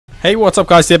Hey, what's up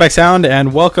guys, Stayback Sound,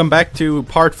 and welcome back to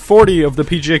part 40 of the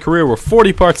PGA career. We're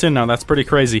 40 parts in now, that's pretty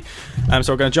crazy.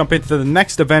 So we're going to jump into the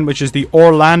next event, which is the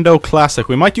Orlando Classic.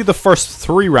 We might do the first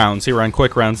 3 rounds here on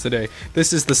quick rounds today.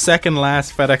 This is the second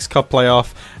last FedExCup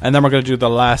playoff, and then we're going to do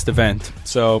the last event.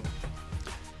 So,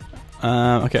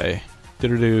 okay.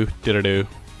 Did-a-do.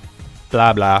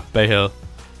 Blah blah, Bay Hill.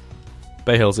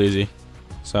 Bay Hill's easy.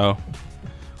 So,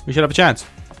 we should have a chance.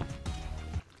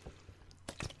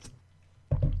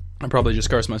 I probably just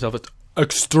cursed myself. It's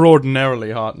extraordinarily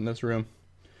hot in this room.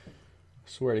 I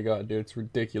swear to God, dude, it's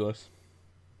ridiculous.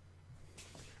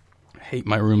 I hate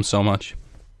my room so much.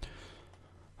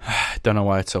 I don't know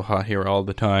why it's so hot here all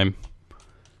the time.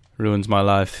 Ruins my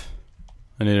life.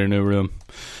 I need a new room.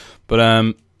 But,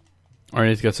 I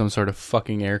need to get some sort of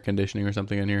fucking air conditioning or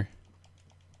something in here.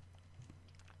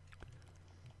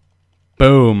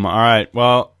 Boom. Alright,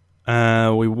 well...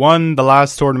 we won the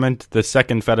last tournament, the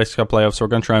second FedExCup playoff, so we're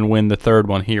going to try and win the third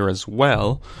one here as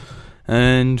well.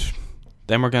 And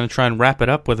then we're going to try and wrap it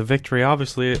up with a victory,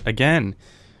 obviously, again.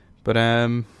 But,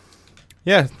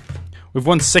 yeah, we've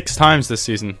won 6 times this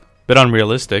season. Bit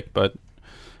unrealistic, but,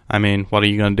 I mean, what are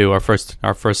you going to do? Our first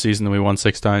season we won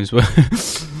 6 times,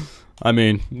 but, I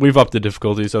mean, we've upped the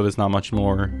difficulty, so there's not much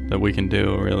more that we can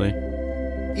do, really.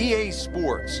 EA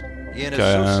Sports, in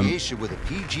association with the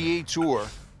PGA Tour,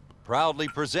 proudly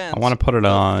presents I want to put it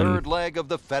on the third leg of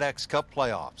the FedExCup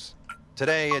playoffs.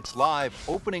 Today it's live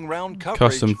opening round coverage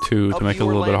custom 2 to make it a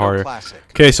little bit harder. Classic.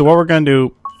 Okay, so what we're going to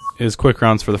do is quick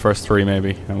rounds for the first 3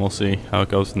 maybe, and we'll see how it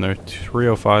goes in there.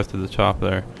 305 to the top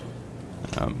there.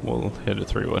 We'll hit a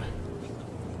 3-wood.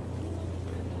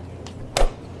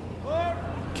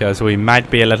 Okay, so we might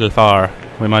be a little far.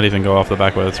 We might even go off the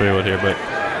back with a 3-wood here, but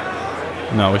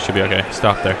no, we should be okay.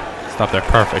 Stop there. Stop there.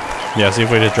 Perfect. Yeah, see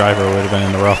if we did driver, it would have been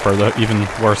in the rough, or even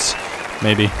worse,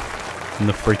 maybe, in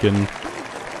the freaking,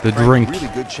 the drink. Really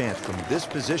good chance from this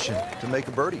position to make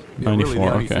a birdie. 94, really the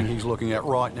only okay. thing he's looking at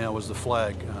right now is the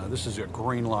flag. This is a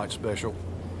green light special.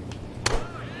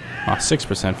 Ah,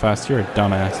 6% fast. You're a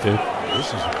dumbass, dude. This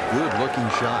is a good-looking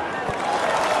shot.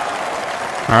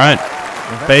 All right.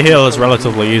 Bay Hill is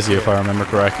relatively easy, if I remember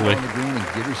correctly.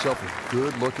 Give yourself a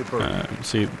good look at birdie.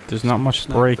 See, there's not much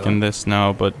break in this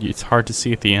now, but it's hard to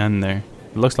see at the end there.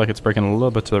 It looks like it's breaking a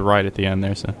little bit to the right at the end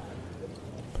there, so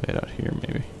play it out here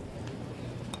maybe.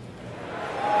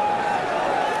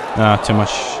 Ah, too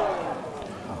much.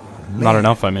 Not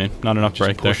enough, I mean. Not enough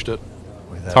break there.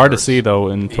 It's hard to see, though,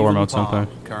 in tour mode sometimes.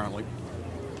 10%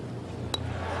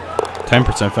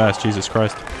 fast, Jesus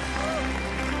Christ.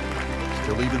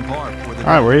 Even par.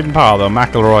 Alright, we're even par though.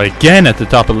 McIlroy again at the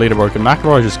top of the leaderboard. Can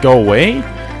McIlroy just go away?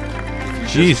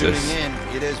 Jesus.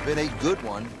 It has been a good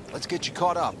one. Let's get you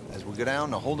caught up as we go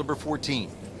down to hole number 14.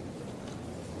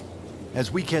 As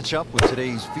we catch up with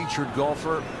today's featured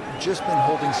golfer, just been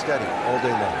holding steady all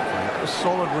day long. A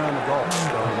solid round of golf.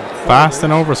 Fast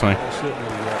and overswing. Certainly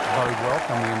very well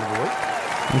coming into the week.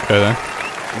 Okay then.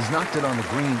 He's knocked it on the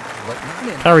green, but not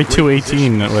in Carry great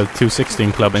 218 position. with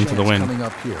 216 club into the wind. Coming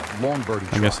up here, long birdie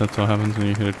I guess that's what happens when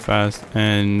you hit it fast.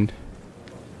 And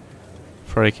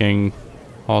freaking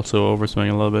also overswing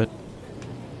a little bit.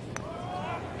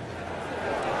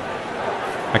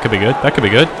 That could be good. That could be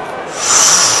good.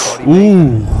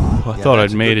 Ooh, I thought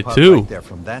I'd made it too. Right there.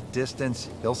 From that distance,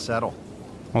 he'll settle.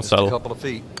 I'll Just settle. a couple of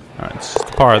feet. All right, it's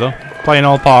just par though. Playing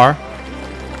all par.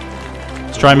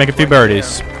 Let's try and make a few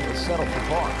birdies. He'll settle for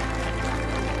par.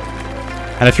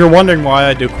 And if you're wondering why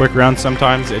I do quick rounds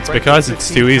sometimes, it's because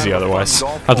it's too easy otherwise.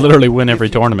 I'd literally win every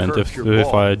tournament if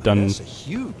I had done... That's a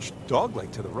huge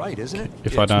dogleg to the right, isn't it?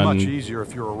 If I It's done much easier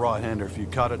if you're a right-hander if you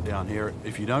cut it down here.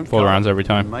 If you don't full cut rounds it, every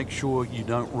time. make sure you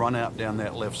don't run out down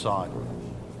that left side.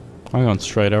 I'm going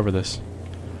straight over this.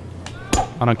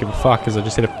 I don't give a fuck because I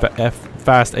just hit a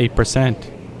fast 8%.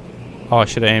 Oh, I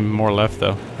should have aimed more left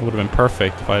though. It would have been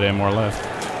perfect if I had aimed more left.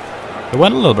 It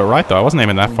went a little bit right though. I wasn't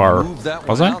aiming that far,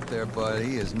 was I? Out there, but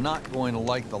he is not going to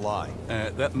like the lie.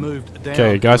 That moved down.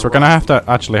 Okay, guys, we're gonna have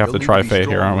to try fade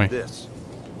here, aren't we?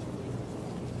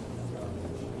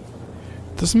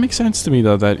 Doesn't make sense to me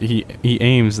though that he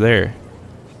aims there.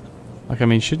 Like, I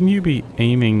mean, shouldn't you be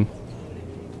aiming?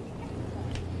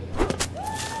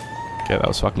 Okay, that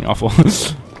was fucking awful.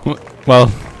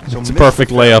 Well, it's a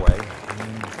perfect layup.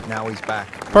 Now he's back.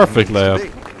 Perfect layup.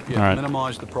 Yeah, All right,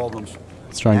 minimize the problems.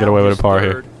 let's try and get away with a par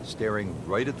here. Staring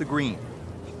right at the green.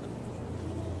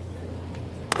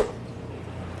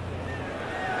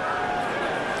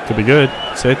 Could be good.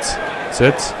 Sits.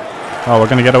 Oh, we're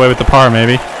gonna get away with the par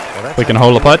maybe. Well, We can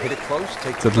hold a putt. hit it close,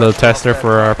 take It's a the little pressure off tester that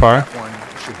for our par. That one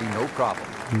should be no problem.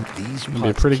 These It'll be a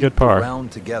putts pretty keep good the par.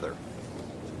 round together.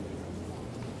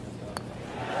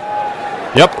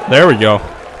 Yep, there we go.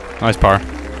 Nice par.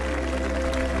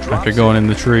 After going in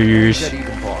the trees.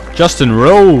 Justin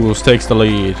Rose takes the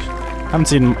lead. Haven't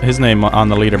seen his name on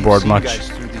the leaderboard much.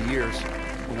 Through the years,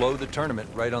 below the tournament,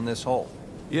 right on this hole.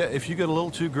 Yeah, if you get a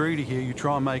little too greedy here, you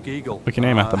try and make eagle. We can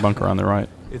aim at the bunker on the right.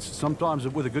 It's sometimes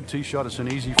with a good tee shot, it's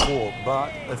an easy 4,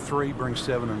 but a 3 brings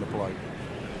 7 into play.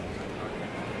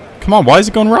 Come on, why is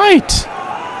it going right?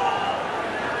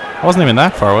 I wasn't even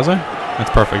that far, was I? That's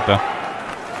perfect though.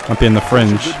 Might be in the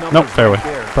fringe. Nope, fairway.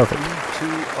 Perfect.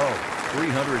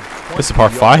 This is a par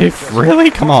 5? Really?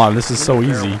 Come on, this is so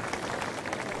easy.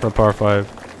 For a par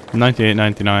 5. 98,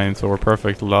 99, so we're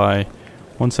perfect. Lie.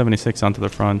 176 onto the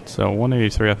front, so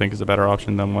 183 I think is a better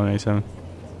option than 187.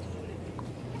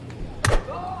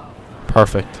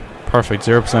 Perfect. Perfect.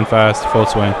 0% fast, full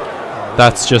swing.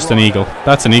 That's just an eagle.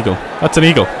 That's an eagle. That's an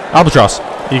eagle. Albatross.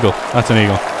 Eagle. That's an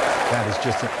eagle. That is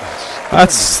just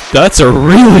that's a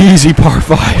really easy par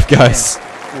 5, guys.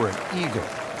 for an eagle.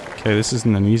 Okay, this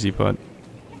isn't an easy putt.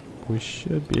 We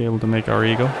should be able to make our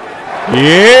eagle.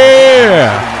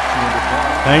 Yeah!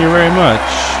 Thank you very much.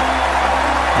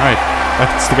 Alright,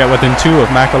 that's to get within 2 of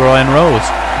McIlroy and Rose.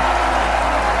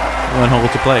 1 hole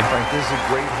to play. Frank, this is a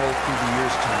great hole through the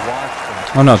years to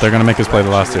watch. Oh no, they're going to make us play the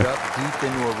last 2. Deep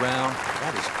into a round.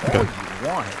 That is all you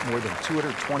want at more than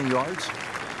 220 yards.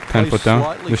 10 foot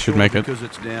down. This should make it. Because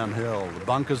it's downhill. The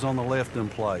bunker's on the left in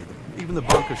play. Even the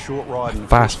bunker short ride.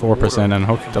 Fast 4% and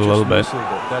hooked a little bit.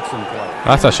 That's in play.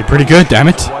 That's actually pretty good, damn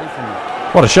it.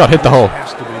 What a shot, hit the hole.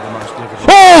 Has to be the most difficult.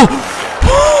 Oh!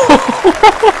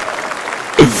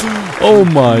 Oh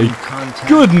my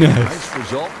goodness. Nice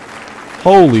result.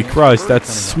 Holy Christ, that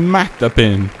smacked the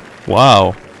pin.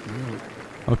 Wow.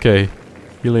 Okay.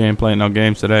 Really ain't playing no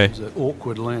games today. It's an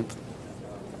awkward length.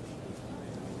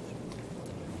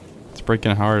 It's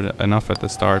breaking hard enough at the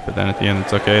start, but then at the end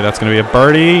it's okay. That's going to be a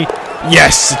birdie.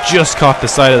 Yes! It just caught the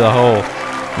side of the hole.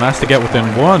 And that's to get within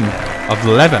 1 of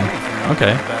 11.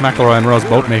 Okay. McIlroy and Rose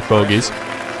both make bogeys.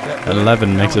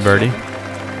 11 makes a birdie.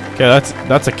 Okay,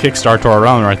 that's a kickstart to our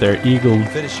round right there. Eagle,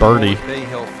 birdie.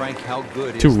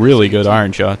 2 really good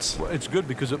iron shots. Well, it's good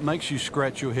because it makes you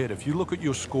scratch your head. If you look at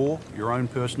your score, your own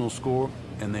personal score,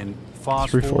 and then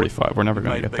fast 345. We're never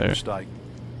going to get there. Mistake.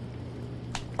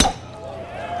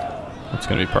 It's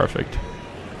going to be perfect.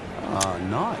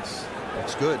 Nice.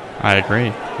 That's good. I agree.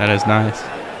 That is nice.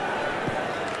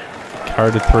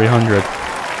 Carded 300.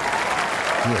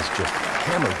 He has just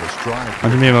hammered this drive.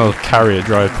 I'm going to be able to carry a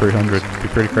drive 300. It'd be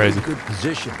pretty crazy. Good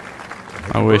position.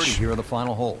 I wish. Here on the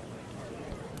final hole.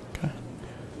 Okay.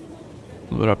 A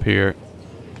little bit up here.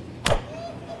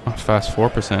 Oh, fast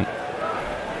 4%.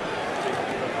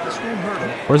 This won't hurt him.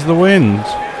 Where's the wind?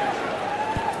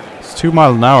 It's 2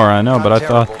 miles an hour, I know, but I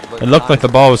thought it looked like the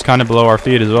ball was kind of below our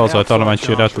feet as well, so I thought it might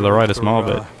shoot out to the right a small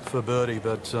bit. For birdie,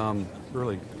 but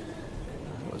really,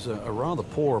 it was a rather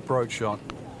poor approach shot.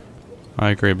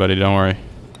 I agree, buddy. Don't worry.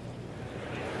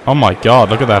 Oh my God!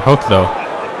 Look at that hook, though.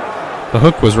 The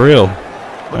hook was real.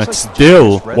 And it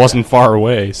still wasn't far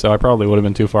away, so I probably would have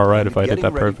been too far right if I hit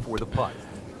that perfect.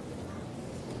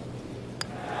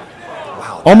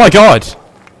 Oh my God!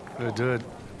 It did.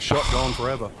 Shot gone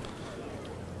forever.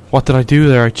 What did I do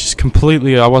there? I just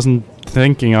completely, I wasn't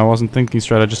thinking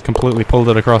straight. I just completely pulled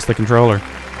it across the controller.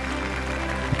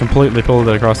 I completely pulled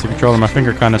it across the controller. My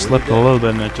finger kind of slipped a little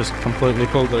bit and it just completely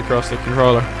pulled it across the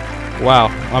controller. Wow,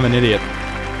 I'm an idiot.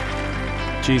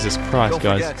 Jesus Christ,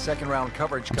 guys. Second round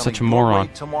coverage I'm such a moron.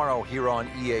 Tomorrow here on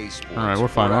EA Sports. Alright, we're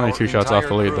fine. Only 2 shots off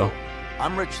the lead, though.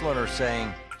 I'm Rich Lerner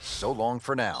saying so long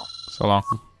for now. So long.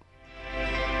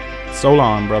 So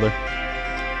long, brother.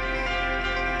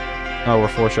 Oh, we're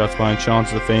 4 shots behind. Sean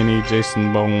Stephanie,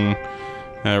 Jason Bone,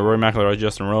 Rory McIlroy,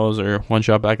 Justin Rose are 1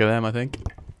 shot back of them, I think.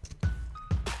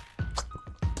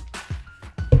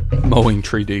 Mowing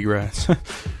 3D grass.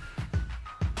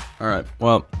 Alright,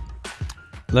 well,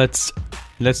 let's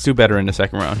do better in the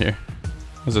second round here.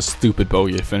 That was a stupid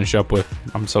bogey to finish up with.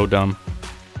 I'm so dumb.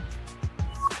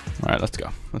 Alright, let's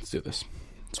go. Let's do this.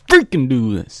 Let's freaking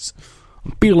do this.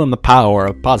 I'm feeling the power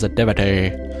of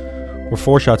positivity. We're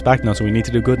 4 shots back now, so we need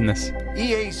to do good in this.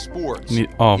 EA Sports.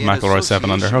 McIlroy 7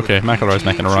 under. Okay, McIlroy's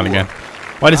making a run again.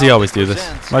 Why does he always do this?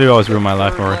 Why do you always ruin my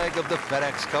life, Rory?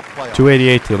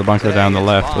 288 to the bunker down the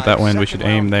left. With that wind, we should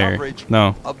aim there.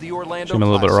 No. Should aim a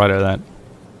little bit right of that.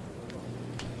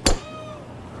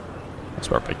 That's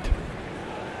perfect.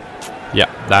 Yeah,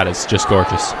 that is just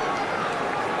gorgeous.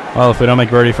 Well, if we don't make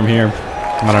birdie from here,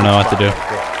 I don't know what to do.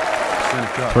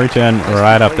 310,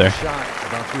 right up there.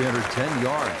 About 310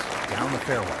 yards down the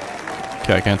fairway.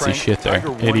 Okay, I can't see shit there.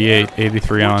 88,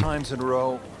 83 on. 4 times in a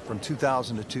row, from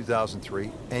 2000 to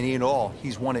 2003, and in all,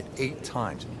 he's won it 8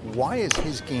 times. Why is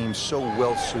his game so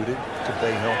well suited to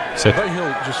Bay Hill? Sit. Bay Hill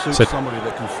just suits Sit. somebody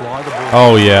that can fly the ball.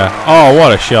 Oh, yeah. Oh,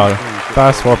 what a shot.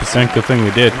 Fast 4%. Good thing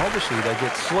we did. And obviously, they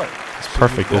get slick. It's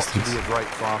perfect distance.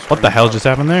 What What the hell just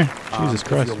happened there? Jesus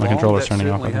Christ. My controller's turning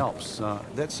off. Helps.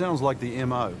 That sounds like the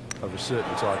MO of a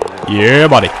certain type of Yeah,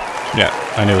 buddy. Yeah,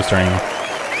 I knew it was turning off.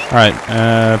 All right,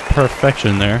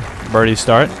 perfection there. Birdie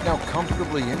start. Now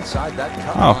comfortably inside that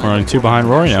cut Oh, we're only 2 behind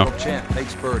Rory now. Champ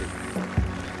makes birdie.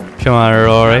 Come on,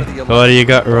 Rory. What do you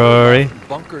got, Rory?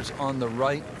 Bunkers on the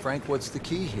right. Frank, what's the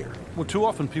key here? Well, too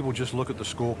often people just look at the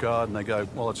scorecard and they go,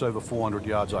 well, it's over 400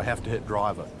 yards. I have to hit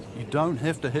driver. You don't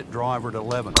have to hit driver at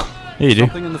 11. Yeah, you do.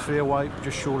 Something in the fairway,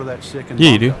 just short of that second.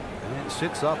 Yeah, you do. bunker. And it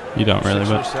sits up. You don't really, 6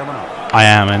 or but 7 up. I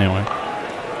am anyway.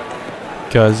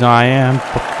 Because I am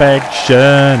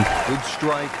perfection. Good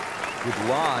strike, good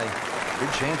lie,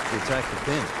 good chance to attack the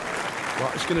pin. Well,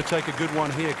 it's going to take a good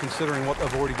one here, considering what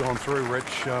they've already gone through,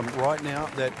 Rich. Right now,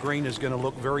 that green is going to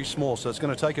look very small, so it's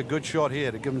going to take a good shot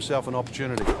here to give himself an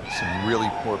opportunity. Some really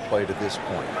poor play to this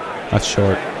point. That's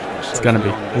short. It's going to be.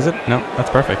 Is it? No,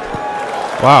 that's perfect.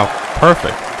 Wow,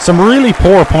 perfect. Some really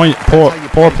poor play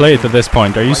to this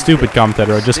point. Are you stupid,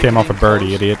 commentator? I just came off a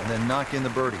birdie, idiot. And then knock in the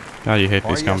birdie. God, you hate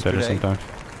these Par commentators yesterday. sometimes.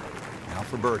 Now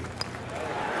for birdie.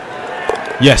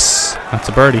 Yes, that's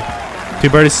a birdie. 2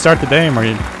 birdies to start the day,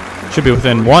 and should be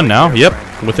within 1 now. Yep,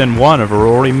 within 1 of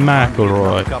Rory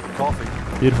McIlroy. Cup of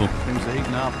coffee. Beautiful. Things are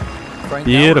heating up. Frank,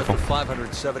 Beautiful.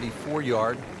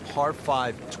 574-yard, par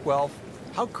 5, 12th.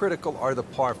 How critical are the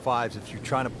par 5s if you're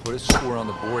trying to put a score on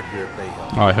the board here at Bay Hill?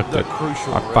 Oh, I hooked They're it.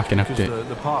 crucial, I Rich, fucking hooked because it.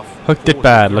 the par Hooked it fours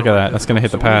bad. are Look at very that. That's going to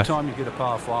hit the difficult. path. So anytime you get a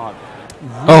par 5,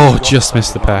 Oh, just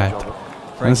missed the path.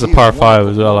 And this is a par 5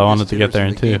 as well. I wanted to get there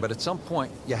in 2. But at some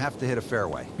point, you have to hit a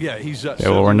fairway. Yeah, he's. Yeah,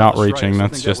 well, we're not reaching.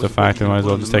 That's just a fact. We might as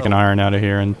well just take an iron out of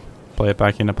here and play it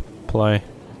back into play.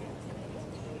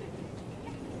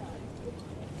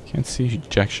 Can't see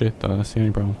jack shit, though. That's the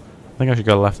only problem. I think I should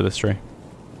go left of this tree.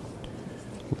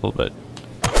 A little bit.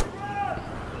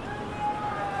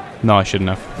 No, I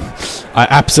shouldn't have. I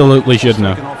absolutely shouldn't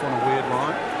have.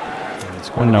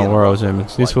 I don't know where I was aiming.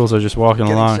 These fools are just walking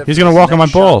along. He's going to walk on my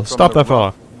ball. Stop that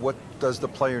fella. What does the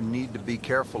player need to be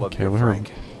careful of Okay, here, we're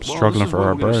Frank? struggling for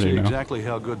our birdie now. Exactly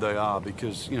how good they are,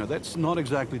 because that's not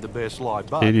exactly the best lie,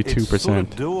 but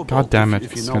 82%. God damn it!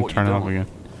 It's going to turn it off again.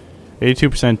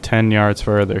 82%, 10 yards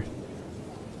further.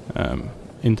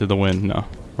 Into the wind. No,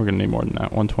 we're going to need more than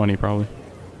that. 120 probably.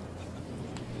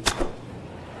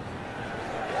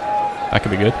 That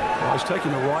could be good. Well, he's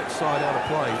taking the right side out of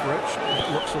play, Rich.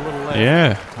 It looks a little left.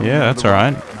 Yeah, that's all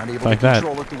right. Like that.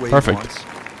 Perfect.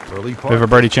 We have a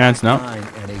birdie chance now.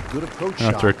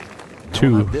 After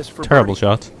 2 terrible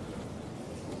shots.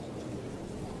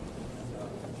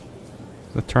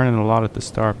 They're turning a lot at the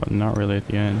start, but not really at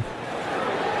the end.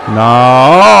 No!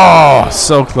 Oh,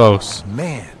 so close.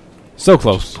 Man. So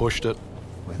close. Pushed it.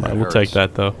 Right, we'll take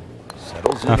that, though.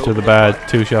 After the bad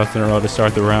 2 shots in a row to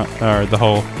start the round, or the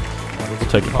hole, we'll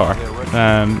take a par.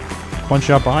 1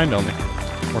 shot behind only.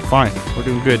 We're fine. We're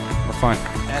doing good. We're fine.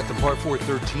 At the par 4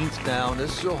 13th down,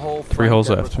 this is a hole 3 holes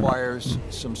that left. requires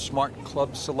some smart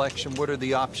club selection. What are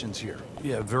the options here?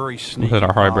 Yeah, very sneaky. Look at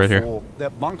our hybrid here.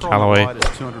 That bunker Callaway. on the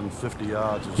right is 250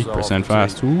 yards. 8%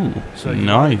 fast. Ooh, so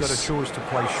nice. That's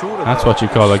That's what you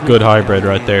call a good hybrid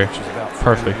right there.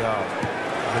 Perfect.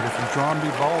 But if you try and be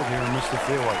bold here and miss the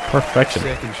fairway, Perfection.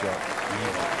 second shot.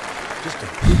 Just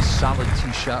a good solid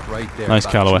tee shot right there. Nice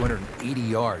about Callaway. 280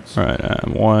 yards. All right,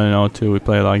 102. We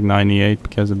play like 98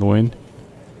 because of the wind.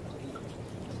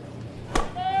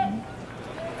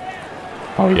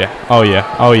 Oh yeah. Oh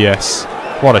yeah. Oh yes.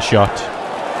 What a shot.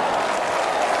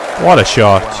 What a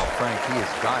shot. Wow, Frank, he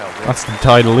is dialed in. That's the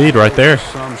title lead right there.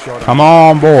 Some shot. Come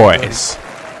on, boys.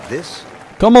 This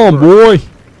Come on, boy.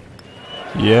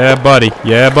 Yeah, buddy.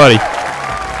 Yeah, buddy.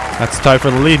 That's tied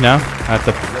for the lead now at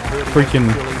the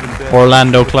freaking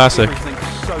Orlando Classic.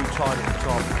 Everything's so tight at the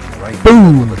top. right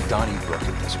Boom. with Donnybrook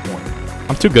at this point.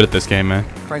 I'm too good at this game, man.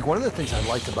 Frank, one of the things I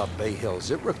like about Bay Hill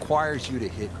is it requires you to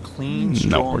hit clean, No,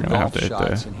 strong we're gonna have golf to hit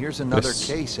shots. the- And here's another this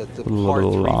case at the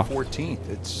little par off. 3 14th.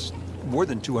 It's more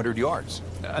than 200 yards.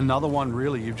 Another one,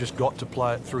 really, you've just got to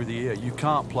play it through the air. You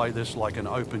can't play this like an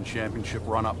Open Championship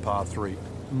run-up par 3.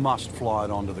 Must fly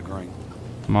it onto the green.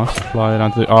 Must fly it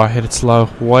onto the... Oh, I hit it slow.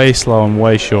 Way slow and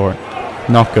way short.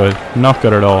 Not good. Not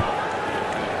good at all.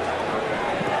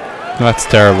 That's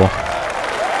terrible.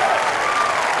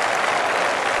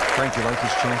 Frank, you like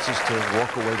his chances to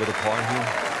walk away with a par here?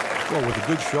 Well, with a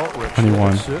good shot, Rich,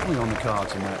 21. it's certainly on the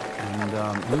cards in that. And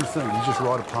new thing, you just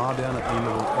ride a par down at the end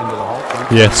of the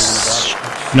hole. Yes.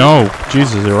 No,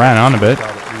 Jesus, it ran on a bit.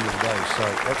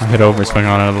 I hit overswing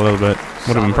on it a little bit.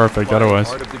 Would have been perfect otherwise.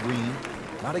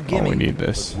 Oh, we need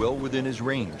this. Well within his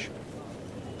range.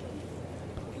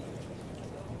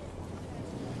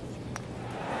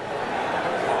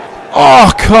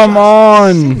 Oh, come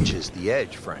on! Just the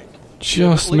edge, Frank.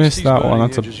 Just missed that one.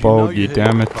 That's a bogey,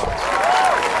 damn it.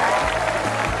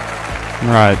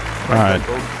 Right.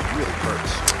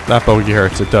 That bogey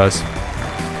hurts, it does.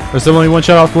 There's still only one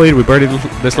shot off the lead. We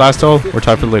birdied this last hole. We're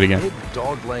tied for the lead again.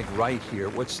 Dog leg right here.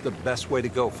 What's the best way to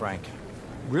go, Frank?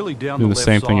 Really down Do the left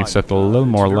same thing side. except a little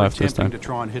more It's very left this tempting time. to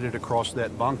try and hit it across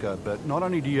that bunker, but not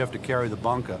only do you have to carry the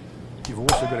bunker, you've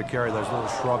also got to carry those little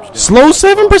shrubs down. Slow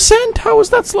 7%? How is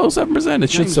that slow 7%? It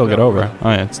should still get over. Oh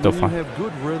yeah, it's still When you fine. have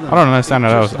good rhythm, I don't understand it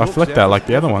how just I looks flicked that like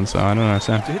the other effortless. one, so I don't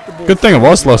understand. To hit the ball Good thing it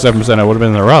was slow 7%. I would have been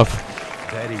in the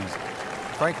rough. that easy.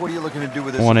 Frank, what are you looking to do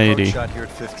with this 180. approach shot here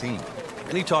at 15?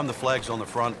 Anytime the flag's on the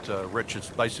front, Rich, it's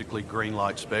basically green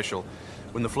light special.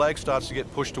 When the flag starts to get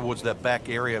pushed towards that back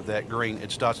area of that green,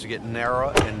 it starts to get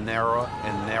narrower and narrower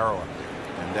and narrower.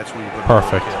 And that's when you've got to be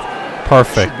Perfect. careful.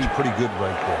 Perfect. Should be pretty good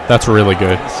right there. That's really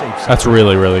good. That's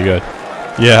really, really good.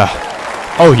 Yeah.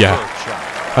 Oh yeah.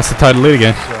 That's the title lead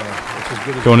again. It's as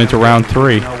good as Going it's into gonna round be.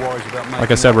 3. No worries about Like I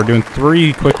making said, we're that doing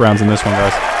 3 quick rounds in this one,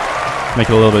 guys. Make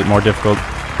it a little bit more difficult,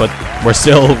 but we're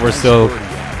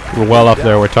well up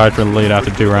there. We're tied for the lead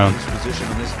after 2 rounds.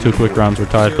 2 quick rounds, we're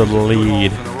tied for the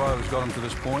lead.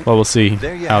 Well, we'll see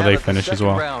how they finish as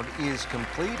well.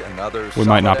 We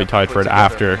might not be tied for it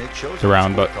after the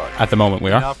round, but at the moment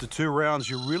we And are. after 2 rounds,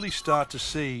 you really start to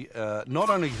see not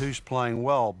only who's playing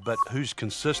well, but who's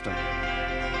consistent.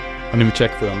 I didn't even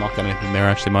check if we unlocked anything there,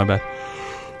 actually, my bad.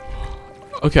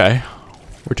 Okay.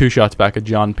 We're 2 shots back at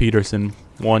John Peterson,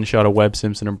 1 shot of Webb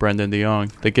Simpson and Brendan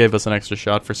DeYoung. They gave us an extra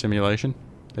shot for simulation.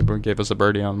 They gave us a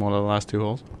birdie on one of the last 2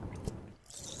 holes.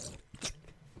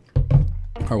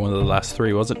 Or one of the last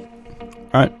 3, was it?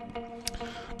 Alright.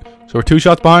 So we're 2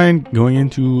 shots behind going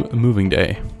into a moving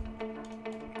day.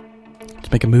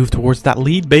 Let's make a move towards that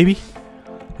lead, baby.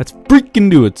 Let's freaking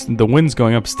do it. The wind's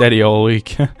going up steady all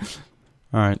week.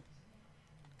 Alright.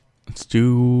 Let's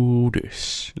do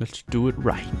this. Let's do it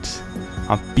right.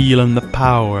 I'm feeling the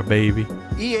power, baby.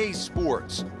 EA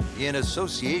Sports, in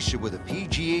association with the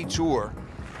PGA Tour.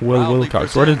 Will proudly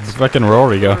Wilcox. Where did presents fucking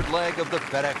Rory the go? third leg of the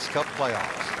FedExCup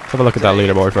playoffs. Let's have a look at that Today's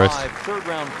leaderboard first. live third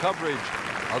round coverage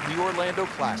of the Orlando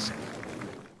Classic.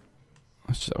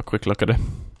 Let's just have a quick look at it.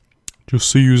 Just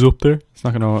see who's up there. It's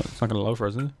not gonna load for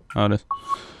us, is it? Oh, it is.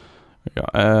 We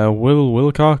got Will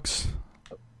Wilcox.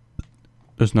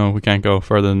 There's no, we can't go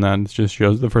further than that. It just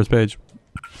shows the first page.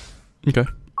 Okay.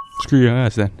 Screw you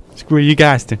guys then. Screw you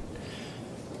guys then.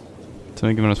 It's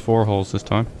only giving us 4 holes this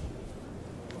time.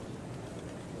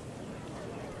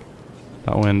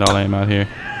 That wind, I'll aim out here.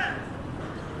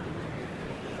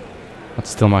 That's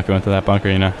still not going to that bunker,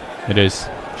 you know. It is.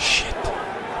 Shit.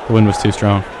 The wind was too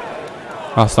strong.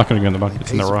 Oh, it's not going to go in the bunker.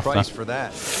 It's in the rough now. For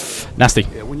that. Nasty.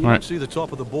 Yeah, when you All don't right. see the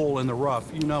top of the ball in the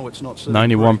rough, you know it's not sitting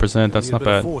 91%, great. that's You're not a bit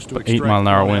bad. forced to But extract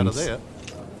 8-mile-an-hour one out of winds. there.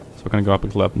 So we're going to go up a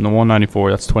clip. And the 194,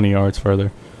 that's 20 yards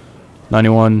further.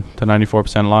 91 to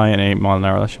 94% lie and 8 mile an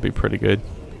hour. That should be pretty good.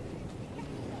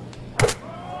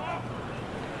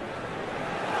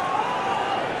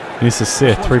 Needs to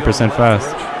sit 3% fast.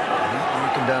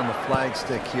 Working down the flag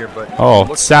stick here, but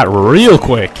Oh, it sat real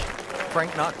quick.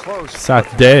 Frank not close. Sat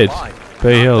dead.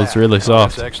 Bay Hill's really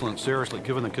soft. That's excellent. Seriously,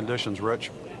 given the conditions,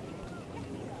 Rich.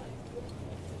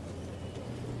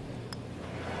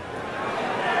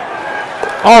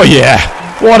 Oh yeah!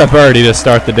 What a birdie to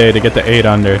start the day to get the 8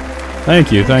 under.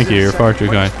 Thank you. You're far too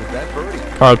kind.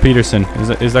 Carl Peterson.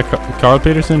 Is that Carl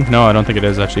Peterson? No, I don't think it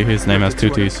is actually. His name has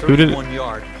 2 T's. Who did it?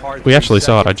 We actually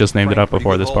saw it. I just named it up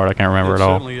before this part. I can't remember It at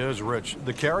all. certainly is, Rich.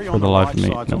 The carry For on the the life right of me,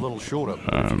 side's a no. little shorter. If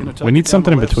you're gonna take We it need down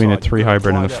something the in left between a side, 3 you've got to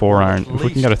hybrid and the fly that 4 ball iron. at If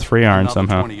we can get a least 3 iron another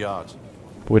somehow. 20 yards.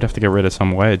 But we'd have to get rid of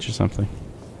some wedge or something.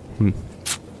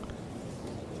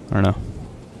 I don't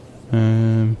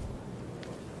know.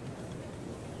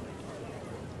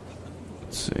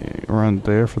 Let's see. Around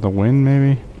there for the win,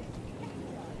 maybe?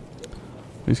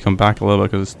 Please come back a little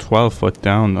bit because it's 12 foot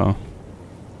down, though.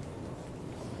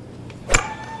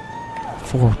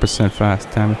 4% fast,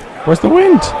 damn it. Where's the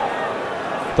wind?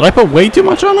 Did I put way too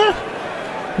much on that?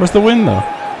 Where's the wind, though?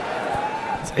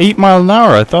 It's 8 mile an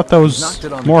hour. I thought that was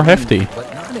more hefty.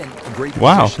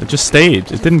 Wow, it just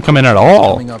stayed. It didn't come in at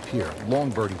all. Coming up here, long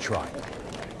birdie try.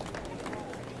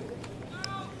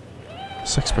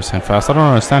 6% fast. I don't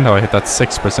understand how I hit that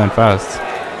 6% fast.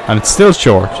 And it's still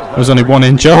short. It was only 1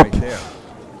 inch up.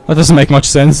 That doesn't make much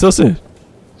sense, does it?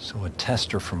 So a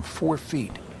tester from 4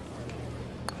 feet.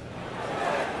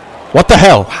 What the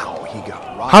hell? Wow, he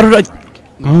got How did I...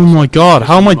 Oh my god,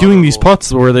 how am I doing these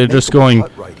putts where they're just going...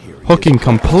 hooking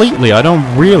completely? I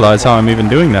don't realize how I'm even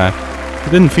doing that.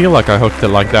 It didn't feel like I hooked it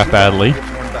like that badly.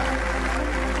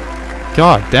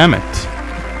 God damn it.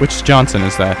 Which Johnson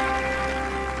is that?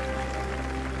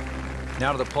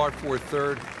 Now to the par 4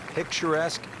 third,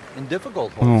 picturesque and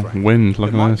difficult hole. Oh, wind, look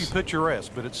It at might this. be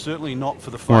picturesque, but it's certainly not for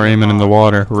the fun. We're aiming in the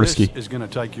water, risky. This is going to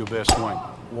take your best swing.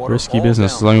 Water Risky all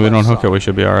business. down As long as we the don't left hook it, side. we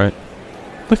should be alright.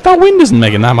 Look, that wind isn't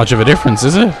making that much of a difference,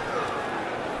 is it?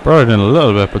 Brought it in a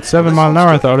little bit, but 7 mile an hour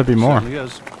I thought it'd be more. Certainly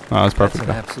is. Oh, that's perfect.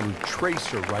 That's an absolute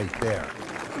tracer right there.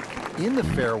 In the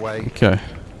fairway Okay.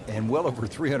 and well over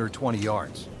 320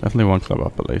 yards. Definitely one club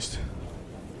up at least.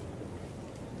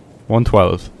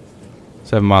 112.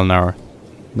 7 mile an hour.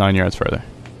 9 yards further.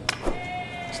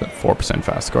 It's that 4%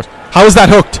 fast, of course. How is that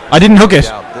hooked? I didn't hook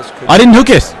it. I didn't hook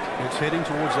it. It's heading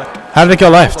towards that. How did it go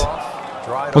left?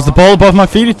 Dried Was the off, ball above my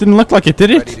feet? It didn't look like it, did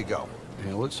ready it? to go.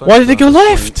 Yeah, let's Why hope did it go that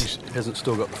left? swing hasn't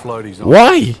still got the floaties on.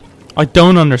 Why? I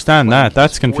don't understand that.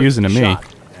 That's confusing to me. Shot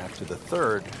after the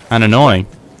third. And annoying.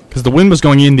 Because the wind was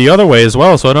going in the other way as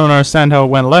well, so I don't understand how it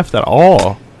went left at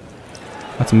all.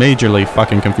 That's majorly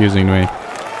fucking confusing to me.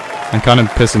 And kind of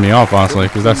pissing me off, honestly,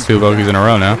 because that's 2 bogeys in a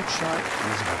row now. Good shot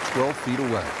is about 12 feet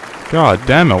away. God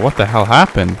damn it, what the hell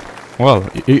happened? Well,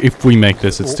 if we make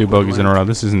this, it's 2 bogeys in a row.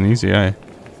 This isn't easy, eh?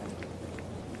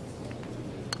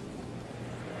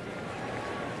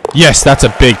 Yes, that's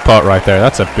a big putt right there.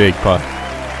 That's a big putt.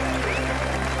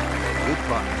 Good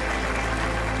putt.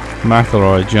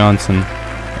 McIlroy, Johnson,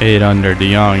 8 under.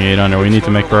 De Jong, 8 under. We need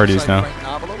to make birdies now.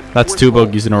 That's 2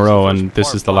 bogeys in a row, and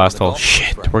this is the last hole.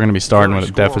 Shit, we're going to be starting with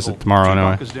a deficit tomorrow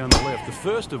anyway.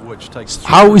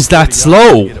 How is that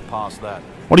slow?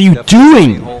 What are you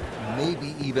doing?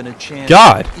 Maybe even a chance.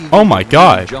 God. Oh my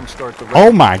God.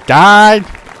 Oh my God.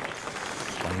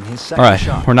 Alright,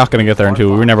 we're not going to get there in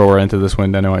 2. We never were into this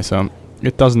wind anyway, so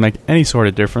it doesn't make any sort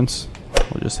of difference.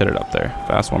 We'll just hit it up there.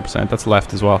 Fast 1%. That's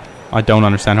left as well. I don't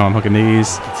understand how I'm hooking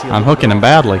these. I'm hooking them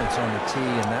badly.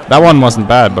 That one wasn't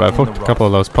bad, but I've hooked a couple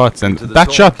of those putts, and that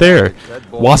shot there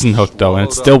wasn't hooked though, and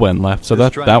it still went left. So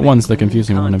that one's the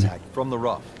confusing one to me.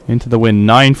 Into the wind,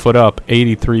 9 foot up,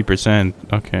 83%.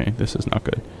 Okay, this is not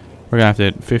good. We're gonna have to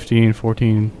hit 15,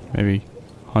 14, maybe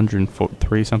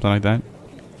 103, something like that.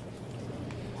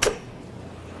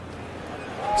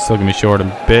 Still gonna be short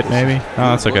a bit, maybe.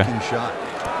 Oh, that's okay.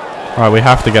 Alright, we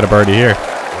have to get a birdie here.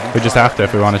 We just have to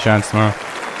if we want a chance tomorrow.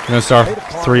 We're gonna start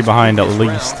 3 behind at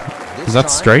least. Is that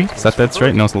straight? Is that dead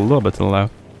straight? No, it's a little bit to the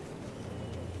left.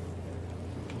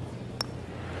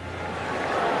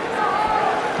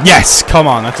 Yes! Come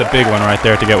on, that's a big one right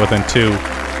there to get within 2.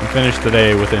 We finish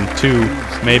today within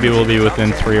 2. Maybe we'll be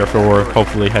within 3 or 4,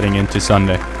 hopefully heading into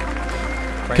Sunday.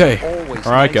 Okay.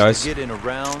 Alright, guys.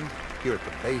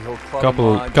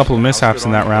 Couple mishaps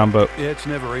in that round, but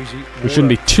we shouldn't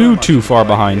be too far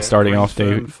behind starting off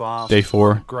day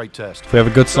 4. Great test. If we have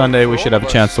a good Sunday, we should have a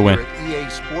chance to win.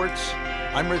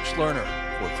 I'm Rich Lerner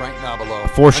for Frank Nobilo.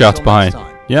 4 shots Until next behind.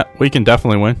 time. Yeah, we can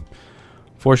definitely win.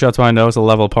 4 shots behind. That was a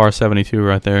level par 72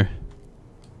 right there.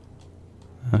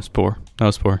 That's poor. That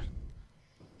was poor.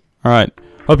 Alright.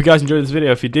 Hope you guys enjoyed this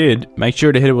video. If you did, make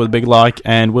sure to hit it with a big like,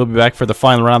 and we'll be back for the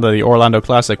final round of the Orlando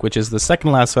Classic, which is the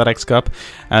second last FedEx Cup.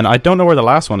 And I don't know where the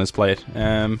last one is played.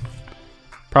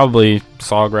 Probably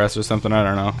Sawgrass or something. I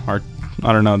don't know. Or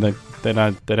I don't know. They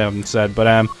haven't said.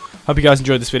 But hope you guys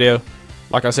enjoyed this video.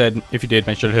 Like I said, if you did,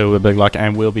 make sure to hit it with a big like,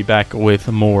 and we'll be back with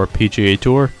more PGA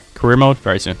Tour career mode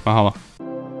very soon. Mahalo.